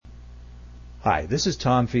Hi, this is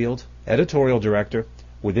Tom Field, Editorial Director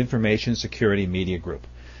with Information Security Media Group.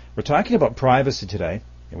 We're talking about privacy today,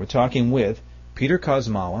 and we're talking with Peter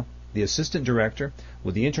Kosmala, the Assistant Director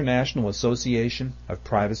with the International Association of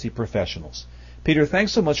Privacy Professionals. Peter,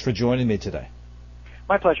 thanks so much for joining me today.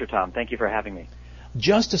 My pleasure, Tom. Thank you for having me.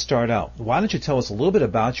 Just to start out, why don't you tell us a little bit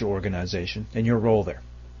about your organization and your role there?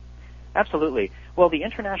 Absolutely. Well, the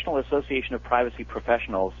International Association of Privacy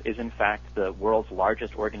Professionals is in fact the world's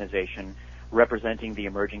largest organization representing the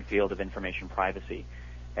emerging field of information privacy.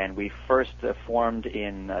 And we first formed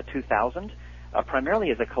in 2000,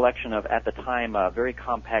 primarily as a collection of, at the time, a very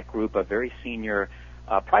compact group of very senior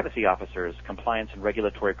privacy officers, compliance and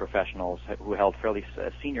regulatory professionals who held fairly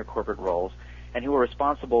senior corporate roles and who were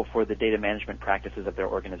responsible for the data management practices of their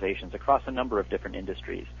organizations across a number of different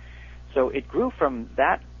industries. So it grew from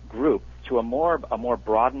that group to a more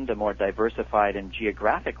broadened, a more diversified and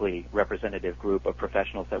geographically representative group of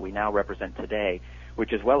professionals that we now represent today,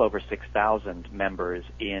 which is well over 6,000 members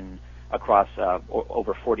across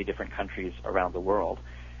over 40 different countries around the world.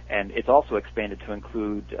 And it's also expanded to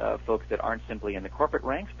include folks that aren't simply in the corporate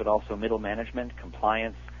ranks, but also middle management,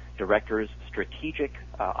 compliance, directors, strategic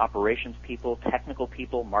operations people, technical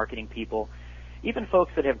people, marketing people, even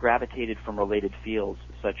folks that have gravitated from related fields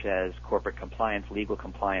such as corporate compliance, legal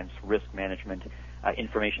compliance, risk management,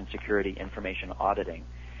 information security, information auditing.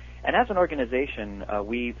 And as an organization,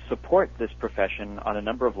 we support this profession on a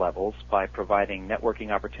number of levels by providing networking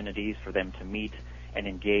opportunities for them to meet and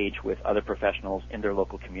engage with other professionals in their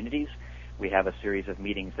local communities. We have a series of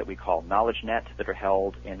meetings that we call KnowledgeNet that are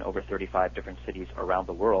held in over 35 different cities around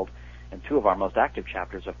the world. And two of our most active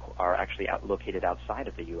chapters are actually located outside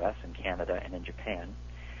of the U.S., in Canada and in Japan.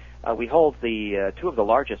 We hold two of the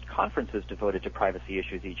largest conferences devoted to privacy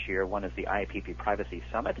issues each year. One is the IAPP Privacy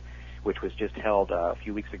Summit, which was just held a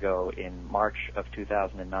few weeks ago in March of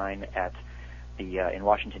 2009 in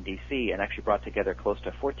Washington, D.C., and actually brought together close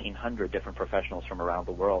to 1,400 different professionals from around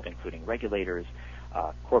the world, including regulators,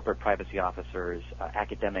 corporate privacy officers,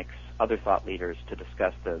 academics, other thought leaders to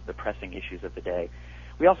discuss the pressing issues of the day.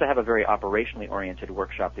 We also have a very operationally oriented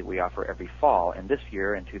workshop that we offer every fall, and this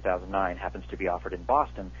year, in 2009, happens to be offered in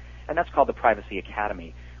Boston, and that's called the Privacy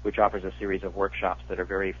Academy, which offers a series of workshops that are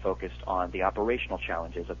very focused on the operational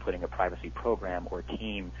challenges of putting a privacy program or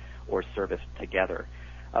team or service together.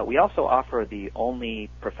 We also offer the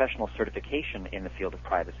only professional certification in the field of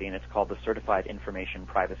privacy, and it's called the Certified Information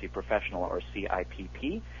Privacy Professional, or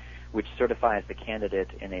CIPP, which certifies the candidate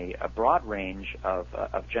in a broad range of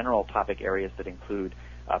general topic areas that include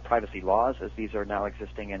privacy laws, as these are now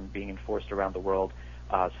existing and being enforced around the world,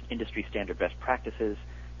 industry standard best practices,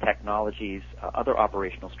 technologies, other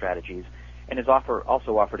operational strategies, and is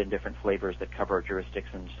also offered in different flavors that cover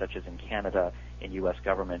jurisdictions such as in Canada, in U.S.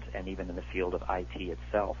 government, and even in the field of IT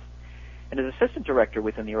itself. And as assistant director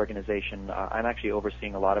within the organization, I'm actually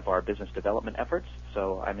overseeing a lot of our business development efforts.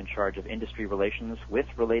 So I'm in charge of industry relations with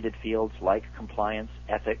related fields like compliance,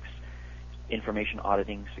 ethics, information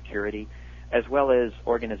auditing, security, as well as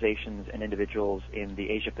organizations and individuals in the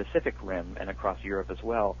Asia-Pacific rim and across Europe as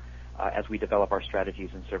well, as we develop our strategies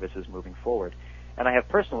and services moving forward. And I have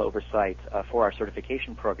personal oversight for our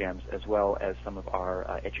certification programs as well as some of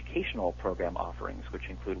our educational program offerings, which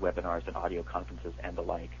include webinars and audio conferences and the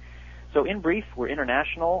like. So in brief, we're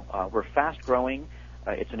international, we're fast-growing,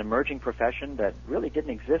 it's an emerging profession that really didn't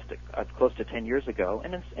exist close to 10 years ago,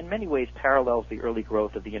 and in many ways parallels the early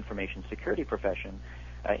growth of the information security profession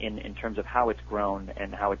in terms of how it's grown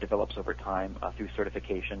and how it develops over time through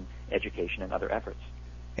certification, education, and other efforts.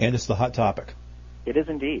 And it's the hot topic. It is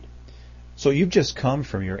indeed. So you've just come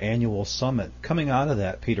from your annual summit. Coming out of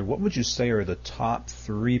that, Peter, what would you say are the top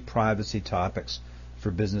 3 privacy topics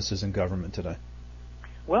for businesses and government today?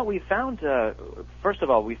 Well, we found, first of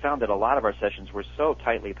all, that a lot of our sessions were so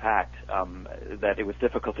tightly packed that it was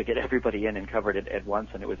difficult to get everybody in and covered it at once,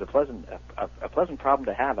 and it was a pleasant problem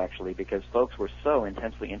to have, actually, because folks were so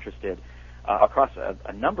intensely interested across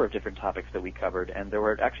a number of different topics that we covered, and there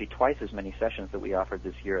were actually twice as many sessions that we offered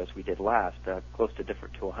this year as we did last, close to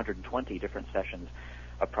 120 different sessions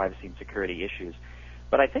of privacy and security issues.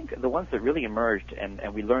 But I think the ones that really emerged, and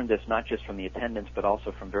we learned this not just from the attendance, but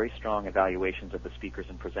also from very strong evaluations of the speakers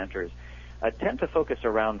and presenters, tend to focus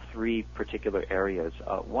around 3 particular areas.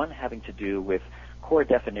 One having to do with core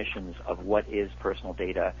definitions of what is personal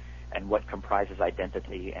data and what comprises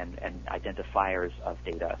identity and identifiers of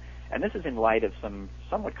data. And this is in light of some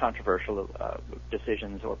somewhat controversial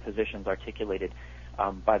decisions or positions articulated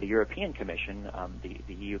by the European Commission,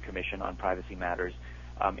 the EU Commission on Privacy Matters,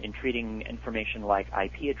 in treating information like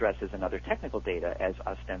IP addresses and other technical data as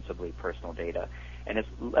ostensibly personal data. And it's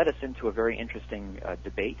led us into a very interesting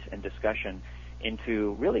debate and discussion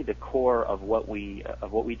into really the core of what we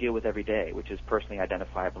deal with every day, which is personally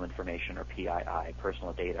identifiable information, or PII,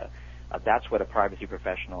 personal data. That's what a privacy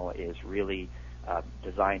professional is really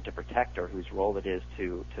designed to protect, or whose role it is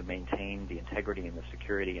to maintain the integrity and the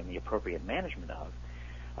security and the appropriate management of.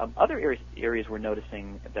 Other areas we're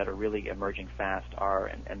noticing that are really emerging fast are,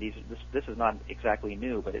 and this is not exactly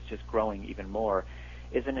new, but it's just growing even more,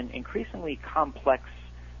 is an increasingly complex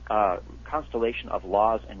constellation of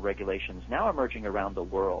laws and regulations now emerging around the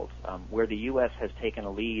world, where the U.S. has taken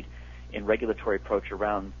a lead in regulatory approach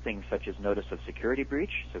around things such as notice of security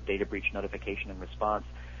breach, so data breach notification and response.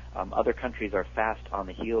 Other countries are fast on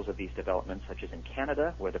the heels of these developments, such as in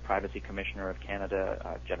Canada, where the Privacy Commissioner of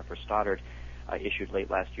Canada, Jennifer Stoddard, issued late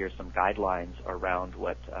last year some guidelines around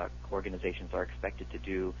what organizations are expected to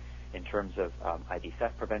do in terms of ID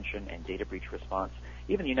theft prevention and data breach response.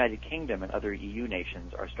 Even the United Kingdom and other EU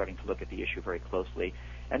nations are starting to look at the issue very closely.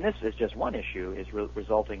 And this is just one issue, is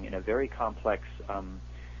resulting in a very complex,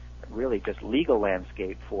 really just legal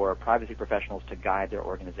landscape for privacy professionals to guide their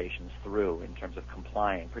organizations through in terms of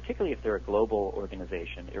complying, particularly if they're a global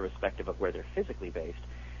organization, irrespective of where they're physically based.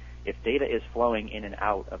 If data is flowing in and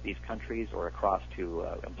out of these countries or across to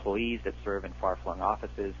employees that serve in far-flung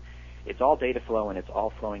offices, it's all data flow, and it's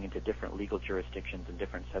all flowing into different legal jurisdictions and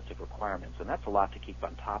different sets of requirements, and that's a lot to keep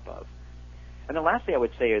on top of. And then lastly, I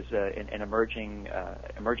would say is an emerging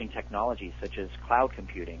technologies such as cloud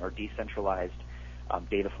computing or decentralized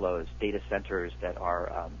data flows, data centers that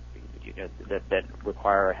are that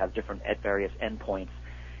have different at various endpoints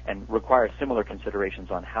and require similar considerations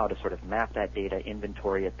on how to sort of map that data,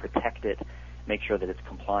 inventory it, protect it, make sure that it's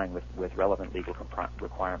complying with relevant legal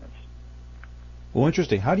requirements. Well,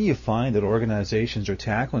 interesting. How do you find that organizations are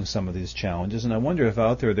tackling some of these challenges? And I wonder if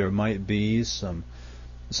out there might be some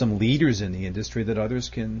leaders in the industry that others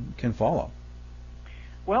can follow.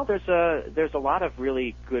 Well, there's a lot of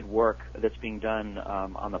really good work that's being done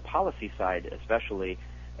on the policy side, especially.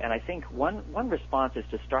 And I think one response is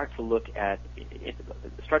to start to look at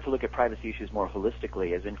privacy issues more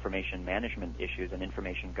holistically as information management issues and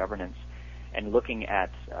information governance, and looking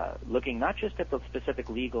not just at the specific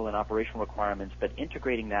legal and operational requirements, but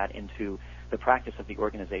integrating that into the practice of the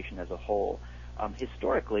organization as a whole.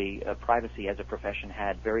 Historically, privacy as a profession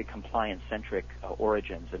had very compliance-centric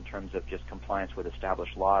origins in terms of just compliance with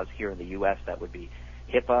established laws. Here in the U.S., that would be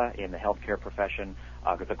HIPAA in the healthcare profession,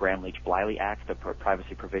 the Gramm-Leach-Bliley Act, the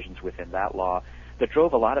privacy provisions within that law, that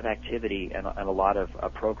drove a lot of activity and a lot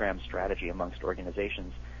of program strategy amongst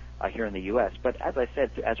organizations here in the U.S. But as I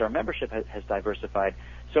said, as our membership has diversified,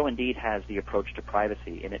 so indeed has the approach to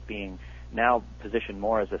privacy, in it being now positioned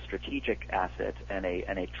more as a strategic asset and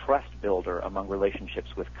a trust builder among relationships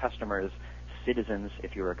with customers, citizens,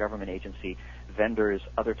 if you're a government agency, vendors,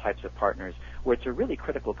 other types of partners, where it's a really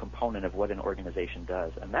critical component of what an organization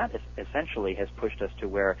does. And that essentially has pushed us to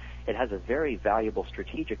where it has a very valuable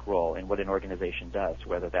strategic role in what an organization does,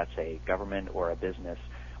 whether that's a government or a business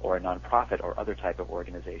or a nonprofit or other type of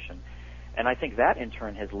organization. And I think that, in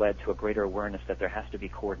turn, has led to a greater awareness that there has to be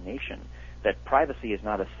coordination, that privacy is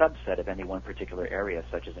not a subset of any one particular area,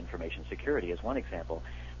 such as information security as one example,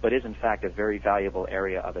 but is, in fact, a very valuable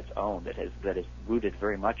area of its own that is rooted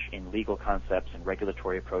very much in legal concepts and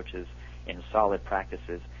regulatory approaches, in solid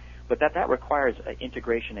practices, but that requires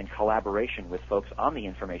integration and collaboration with folks on the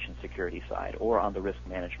information security side or on the risk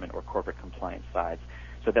management or corporate compliance sides,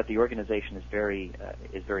 so that the organization is very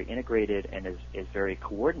integrated and is very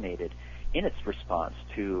coordinated in its response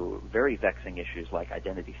to very vexing issues like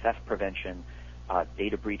identity theft prevention,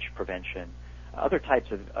 data breach prevention, other types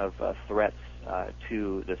of threats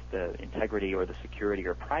to the integrity or the security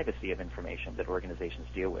or privacy of information that organizations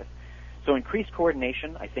deal with. So increased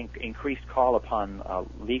coordination, I think increased call upon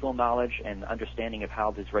legal knowledge and understanding of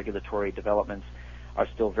how these regulatory developments are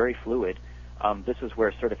still very fluid. This is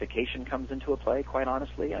where certification comes into play, quite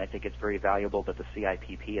honestly, and I think it's very valuable that the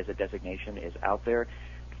CIPP as a designation is out there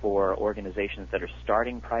for organizations that are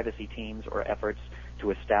starting privacy teams or efforts to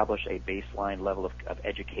establish a baseline level of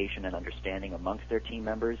education and understanding amongst their team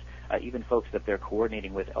members, even folks that they're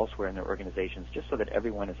coordinating with elsewhere in their organizations, just so that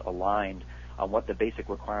everyone is aligned on what the basic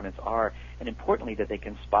requirements are, and importantly, that they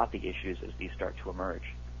can spot the issues as these start to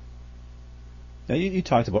emerge. Now, you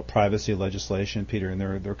talked about privacy legislation, Peter, and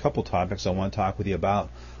there are a couple topics I want to talk with you about.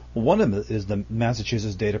 One of them is the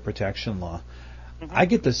Massachusetts Data Protection Law. Mm-hmm. I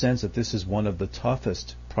get the sense that this is one of the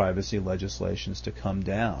toughest privacy legislations to come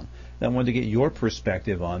down. And I wanted to get your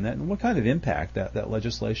perspective on that and what kind of impact that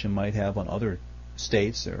legislation might have on other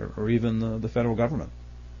states or even the federal government.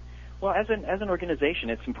 Well, as an organization,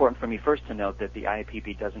 it's important for me first to note that the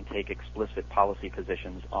IAPP doesn't take explicit policy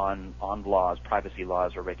positions on laws, privacy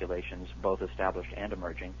laws or regulations, both established and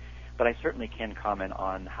emerging. But I certainly can comment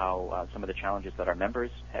on how some of the challenges that our members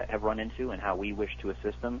have run into and how we wish to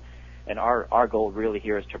assist them. And our goal really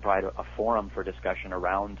here is to provide a forum for discussion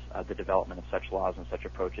around the development of such laws and such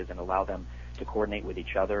approaches and allow them to coordinate with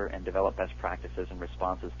each other and develop best practices and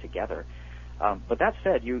responses together. But that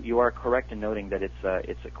said, you are correct in noting that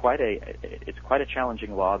it's quite a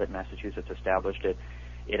challenging law that Massachusetts established.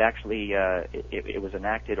 It actually it was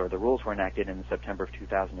enacted, or the rules were enacted in September of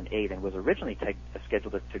 2008, and was originally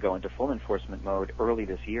scheduled to go into full enforcement mode early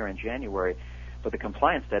this year in January. But the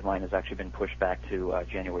compliance deadline has actually been pushed back to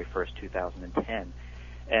January 1st, 2010.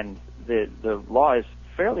 And the law is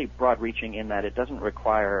fairly broad-reaching in that it doesn't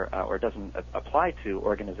require or doesn't apply to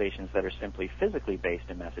organizations that are simply physically based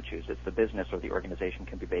in Massachusetts. The business or the organization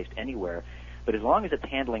can be based anywhere, but as long as it's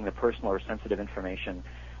handling the personal or sensitive information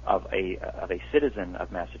of a citizen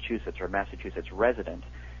of Massachusetts or a Massachusetts resident,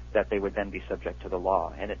 that they would then be subject to the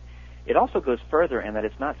law. And it also goes further in that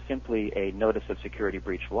it's not simply a notice of security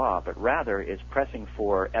breach law, but rather is pressing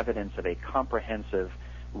for evidence of a comprehensive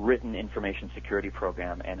written information security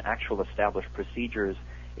program and actual established procedures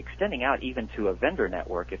extending out even to a vendor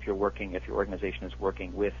network if your organization is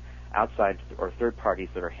working with outside or third parties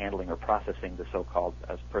that are handling or processing the so-called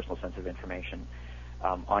personal sensitive information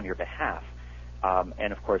on your behalf.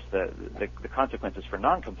 And of course, the consequences for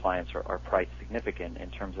noncompliance are quite significant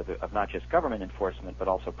in terms of not just government enforcement but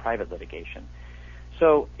also private litigation.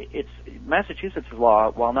 So it's Massachusetts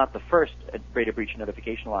law, while not the first data breach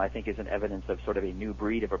notification law, I think is an evidence of sort of a new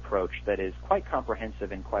breed of approach that is quite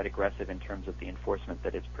comprehensive and quite aggressive in terms of the enforcement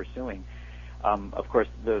that it's pursuing. Of course,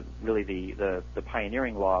 the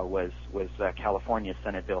pioneering law was California's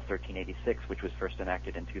Senate Bill 1386, which was first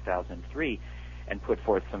enacted in 2003, and put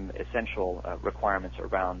forth some essential requirements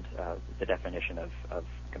around the definition of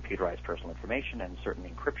computerized personal information and certain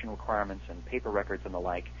encryption requirements and paper records and the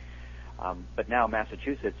like. But now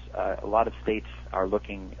Massachusetts, a lot of states are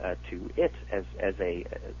looking to it as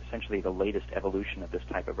essentially the latest evolution of this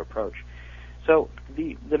type of approach. So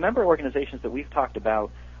the member organizations that we've talked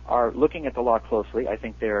about are looking at the law closely. I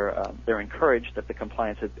think they're encouraged that the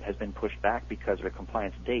compliance has been pushed back because of a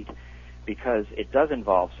compliance date, because it does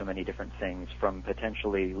involve so many different things, from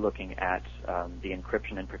potentially looking at the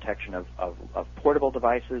encryption and protection of portable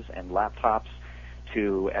devices and laptops,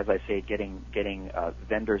 to, as I say, getting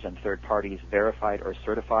vendors and third parties verified or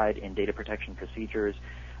certified in data protection procedures.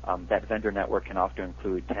 That vendor network can often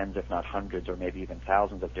include tens, if not hundreds, or maybe even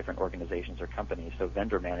thousands of different organizations or companies. So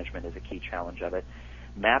vendor management is a key challenge of it.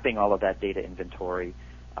 Mapping all of that data inventory,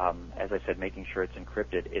 as I said, making sure it's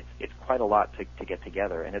encrypted. It's quite a lot to get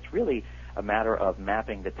together, and it's really a matter of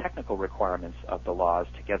mapping the technical requirements of the laws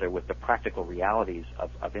together with the practical realities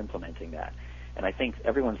of implementing that. And I think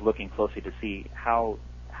everyone's looking closely to see how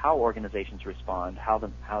organizations respond, how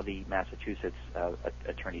the Massachusetts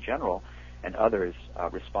Attorney General and others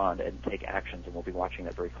respond and take actions, and we'll be watching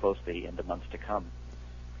that very closely in the months to come.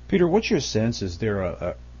 Peter, what's your sense? Is there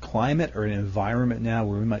a climate or an environment now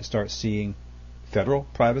where we might start seeing federal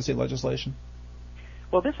privacy legislation?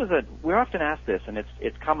 Well, we're often asked this, and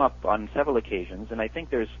it's come up on several occasions, and I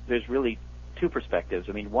think there's really two perspectives.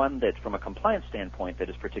 I mean, one that from a compliance standpoint that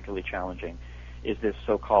is particularly challenging is this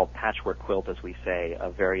so-called patchwork quilt, as we say,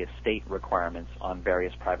 of various state requirements on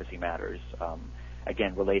various privacy matters,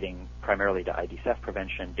 again, relating primarily to ID theft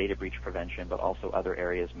prevention, data breach prevention, but also other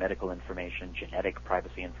areas, medical information, genetic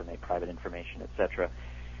privacy information, private information, etc.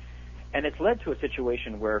 And it's led to a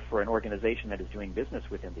situation where, for an organization that is doing business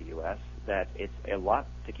within the U.S., that it's a lot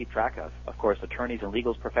to keep track of. Of course, attorneys and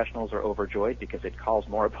legal professionals are overjoyed because it calls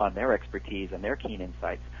more upon their expertise and their keen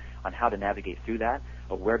insights on how to navigate through that,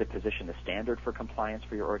 or where to position the standard for compliance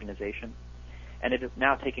for your organization. And it is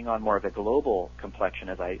now taking on more of a global complexion,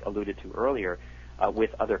 as I alluded to earlier,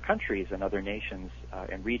 with other countries and other nations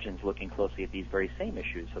and regions looking closely at these very same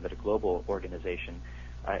issues, so that a global organization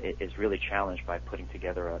is really challenged by putting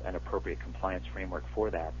together an appropriate compliance framework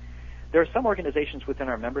for that. There are some organizations within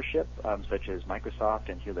our membership, such as Microsoft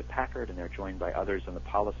and Hewlett-Packard, and they're joined by others in the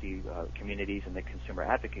policy communities and the consumer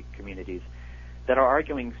advocate communities, that are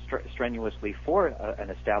arguing strenuously for an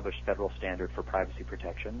established federal standard for privacy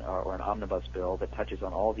protection, or an omnibus bill that touches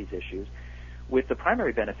on all these issues, with the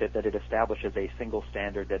primary benefit that it establishes a single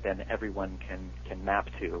standard that then everyone can map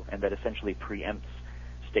to, and that essentially preempts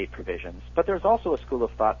state provisions. But there's also a school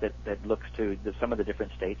of thought that looks to some of the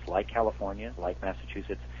different states, like California, like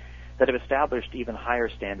Massachusetts, that have established even higher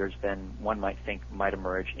standards than one might think might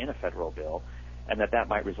emerge in a federal bill, and that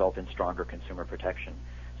might result in stronger consumer protection.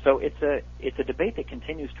 So it's a debate that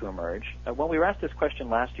continues to emerge. When we were asked this question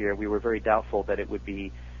last year, we were very doubtful that it would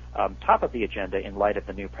be top of the agenda in light of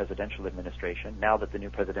the new presidential administration. Now that the new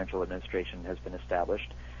presidential administration has been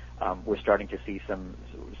established, we're starting to see some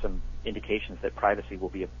indications that privacy will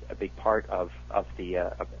be a big part of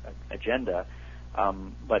the agenda,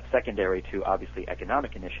 but secondary to obviously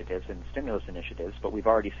economic initiatives and stimulus initiatives. But we've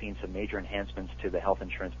already seen some major enhancements to the Health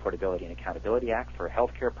Insurance Portability and Accountability Act for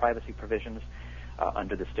healthcare privacy provisions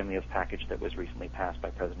under the stimulus package that was recently passed by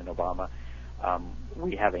President Obama.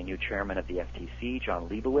 We have a new chairman of the FTC, John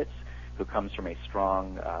Leibowitz, who comes from a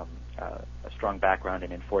strong background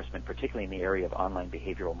in enforcement, particularly in the area of online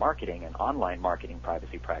behavioral marketing and online marketing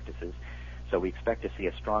privacy practices. So we expect to see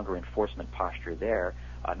a stronger enforcement posture there,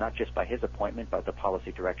 not just by his appointment, but the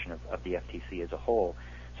policy direction of the FTC as a whole.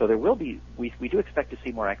 So there will be, we do expect to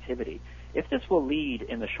see more activity. If this will lead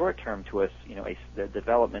in the short term to the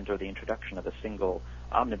development or the introduction of a single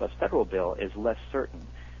omnibus federal bill is less certain,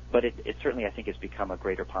 but it certainly, I think, has become a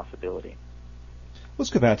greater possibility. Let's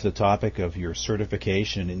go back to the topic of your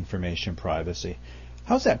certification in information privacy.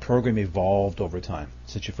 How's that program evolved over time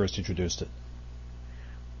since you first introduced it?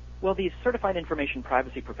 Well, the Certified Information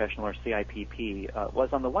Privacy Professional, or CIPP, was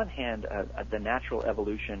on the one hand the natural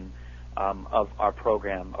evolution of our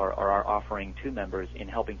program or our offering to members in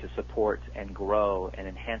helping to support and grow and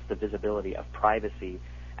enhance the visibility of privacy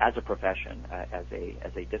as a profession, as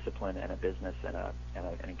a discipline and a business and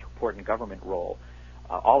an important government role,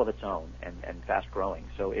 all of its own and fast growing.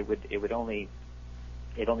 So it only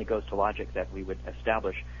goes to logic that we would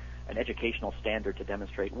establish an educational standard to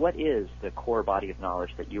demonstrate what is the core body of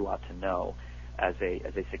knowledge that you ought to know as a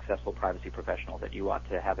successful privacy professional, that you ought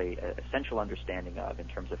to have a essential understanding of in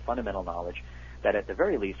terms of fundamental knowledge that at the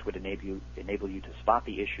very least would enable you to spot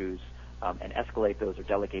the issues and escalate those or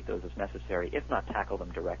delegate those as necessary, if not tackle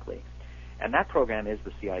them directly. And that program is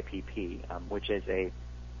the CIPP, which is a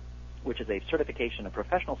certification, a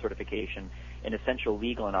professional certification in essential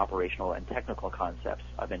legal and operational and technical concepts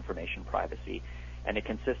of information privacy. And it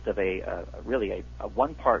consists of a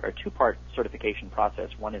one-part or two-part certification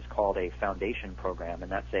process. One is called a foundation program,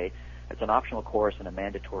 and it's an optional course and a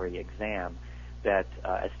mandatory exam that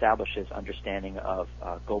establishes understanding of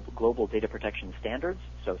global data protection standards.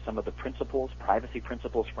 So some of the principles, privacy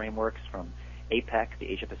principles frameworks from APEC, the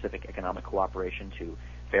Asia Pacific Economic Cooperation, to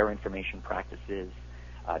fair information practices,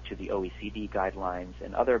 to the OECD guidelines,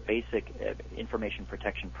 and other basic information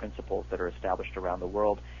protection principles that are established around the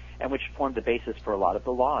world, and which formed the basis for a lot of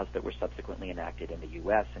the laws that were subsequently enacted in the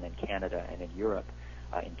U.S. and in Canada and in Europe.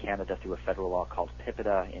 In Canada through a federal law called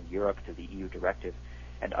PIPEDA, in Europe through the EU directive,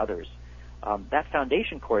 and others. That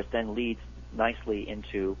foundation course then leads nicely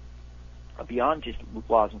into, beyond just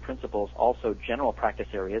laws and principles, also general practice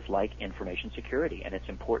areas like information security and its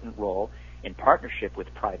important role in partnership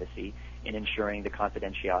with privacy in ensuring the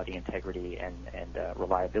confidentiality, integrity, and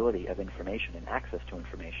reliability of information and access to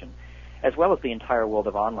information, as well as the entire world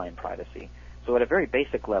of online privacy. So at a very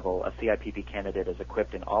basic level, a CIPP candidate is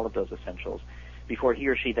equipped in all of those essentials before he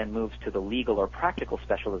or she then moves to the legal or practical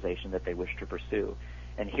specialization that they wish to pursue.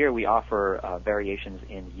 And here we offer variations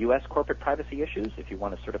in U.S. corporate privacy issues, if you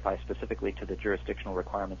want to certify specifically to the jurisdictional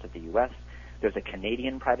requirements of the U.S. There's a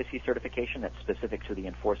Canadian privacy certification that's specific to the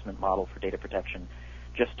enforcement model for data protection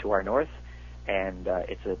just to our north, and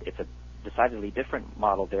it's a decidedly different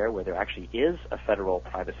model there, where there actually is a federal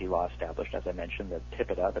privacy law established, as I mentioned, the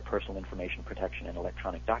PIPEDA, the Personal Information Protection and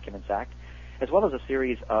Electronic Documents Act, as well as a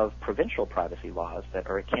series of provincial privacy laws that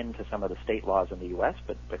are akin to some of the state laws in the U.S.,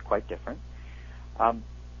 but quite different.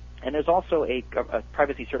 And there's also a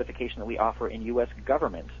privacy certification that we offer in U.S.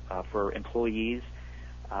 government for employees,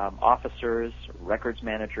 officers, records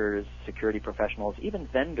managers, security professionals, even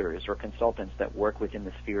vendors or consultants that work within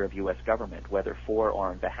the sphere of U.S. government, whether for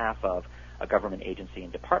or on behalf of a government agency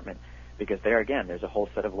and department, because there, again, there's a whole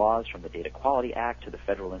set of laws from the Data Quality Act to the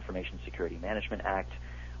Federal Information Security Management Act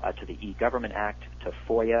to the E-Government Act to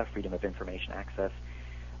FOIA, Freedom of Information Access,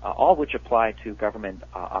 all which apply to government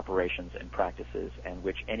operations and practices, and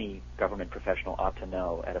which any government professional ought to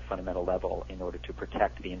know at a fundamental level in order to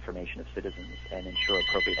protect the information of citizens and ensure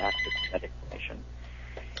appropriate access to that information.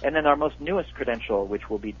 And then our most newest credential, which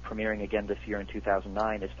will be premiering again this year in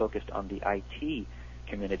 2009, is focused on the IT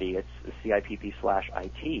community. It's the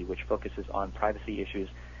CIPP/IT, which focuses on privacy issues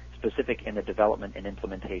specific in the development and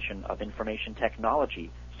implementation of information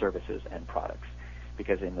technology services and products.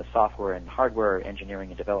 Because in the software and hardware engineering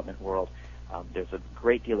and development world, there's a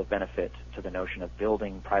great deal of benefit to the notion of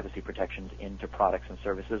building privacy protections into products and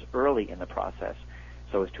services early in the process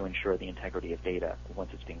so as to ensure the integrity of data once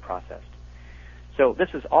it's being processed. So this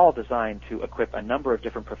is all designed to equip a number of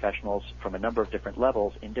different professionals from a number of different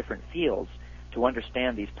levels in different fields to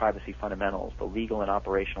understand these privacy fundamentals, the legal and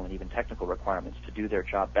operational and even technical requirements to do their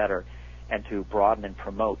job better and to broaden and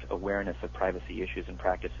promote awareness of privacy issues and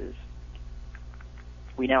practices.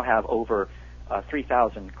 We now have over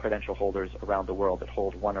 3,000 credential holders around the world that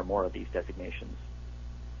hold one or more of these designations.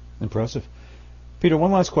 Impressive. Peter,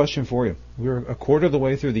 one last question for you. We're a quarter of the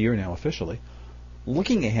way through the year now officially.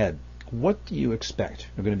 Looking ahead, what do you expect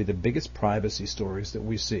are going to be the biggest privacy stories that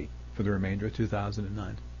we see for the remainder of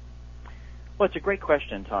 2009? Well, it's a great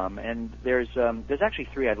question, Tom, and there's actually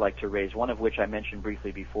three I'd like to raise, one of which I mentioned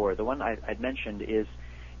briefly before. The one I'd mentioned is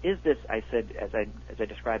this, I said, as I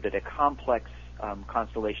described it, a complex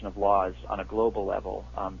constellation of laws on a global level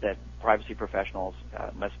that privacy professionals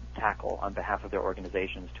must tackle on behalf of their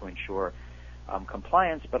organizations to ensure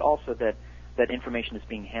compliance, but also that information is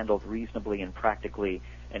being handled reasonably and practically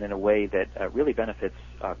and in a way that really benefits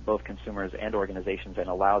both consumers and organizations and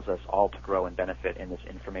allows us all to grow and benefit in this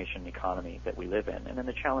information economy that we live in and in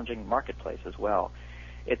the challenging marketplace as well.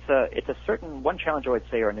 It's a certain one challenge I would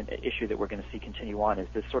say, or an issue that we're going to see continue on, is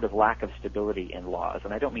this sort of lack of stability in laws.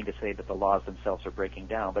 And I don't mean to say that the laws themselves are breaking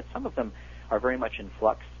down, but some of them are very much in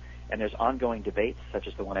flux, and there's ongoing debates, such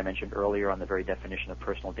as the one I mentioned earlier on the very definition of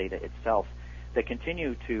personal data itself, that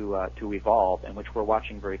continue to evolve and which we're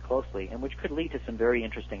watching very closely and which could lead to some very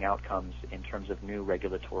interesting outcomes in terms of new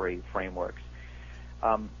regulatory frameworks.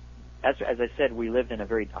 As I said, we live in a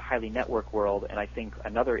very highly networked world, and I think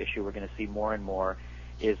another issue we're going to see more and more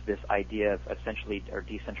is this idea of essentially or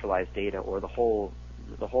decentralized data, or the whole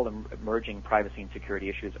emerging privacy and security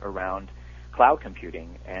issues around cloud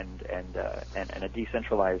computing and a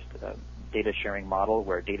decentralized data sharing model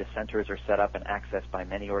where data centers are set up and accessed by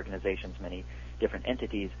many organizations, many different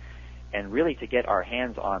entities, and really to get our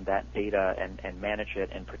hands on that data and manage it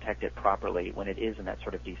and protect it properly when it is in that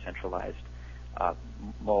sort of decentralized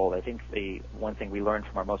mold. I think the one thing we learned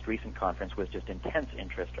from our most recent conference was just intense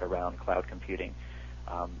interest around cloud computing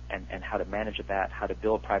and how to manage that, how to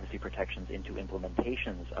build privacy protections into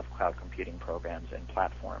implementations of cloud computing programs and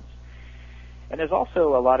platforms. And there's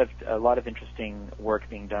also a lot of interesting work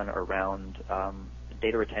being done around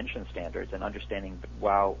data retention standards and understanding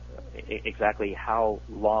exactly how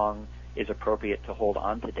long is appropriate to hold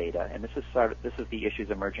on to data. And this is the issues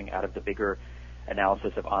emerging out of the bigger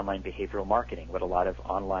analysis of online behavioral marketing, what a lot of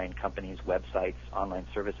online companies, websites, online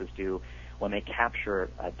services do when they capture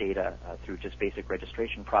data through just basic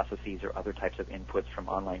registration processes or other types of inputs from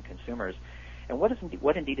online consumers. And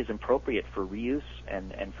what indeed is appropriate for reuse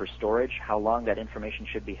and for storage, how long that information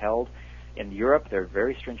should be held. In Europe, there are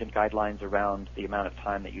very stringent guidelines around the amount of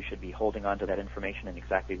time that you should be holding on to that information and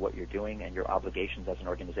exactly what you're doing and your obligations as an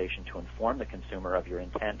organization to inform the consumer of your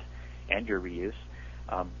intent and your reuse.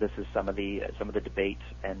 This is some of the debate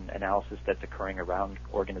and analysis that's occurring around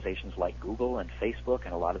organizations like Google and Facebook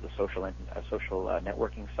and a lot of the social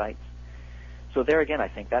networking sites. So there again, I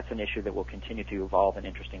think that's an issue that will continue to evolve in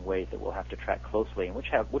interesting ways that we'll have to track closely and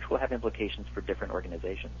which will have implications for different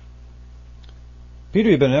organizations. Peter,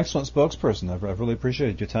 you've been an excellent spokesperson. I've really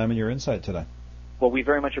appreciated your time and your insight today. Well, we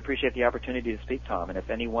very much appreciate the opportunity to speak, Tom. And if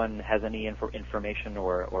anyone has any information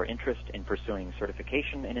or interest in pursuing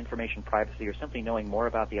certification in information privacy or simply knowing more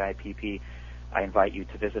about the IPP, I invite you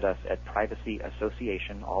to visit us at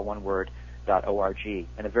privacyassociation, all one word, .org.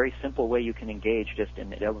 And a very simple way you can engage just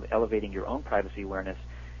in elevating your own privacy awareness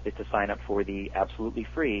is to sign up for the absolutely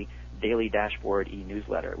free Daily Dashboard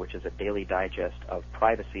e-newsletter, which is a daily digest of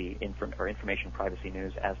information privacy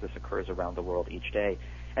news as this occurs around the world each day.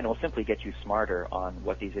 And it will simply get you smarter on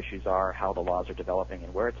what these issues are, how the laws are developing,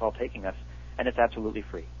 and where it's all taking us. And it's absolutely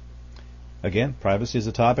free. Again, privacy is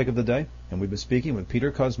the topic of the day, and we've been speaking with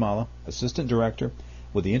Peter Kosmala, Assistant Director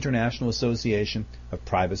with the International Association of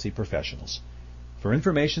Privacy Professionals. For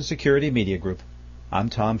Information Security Media Group, I'm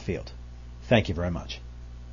Tom Field. Thank you very much.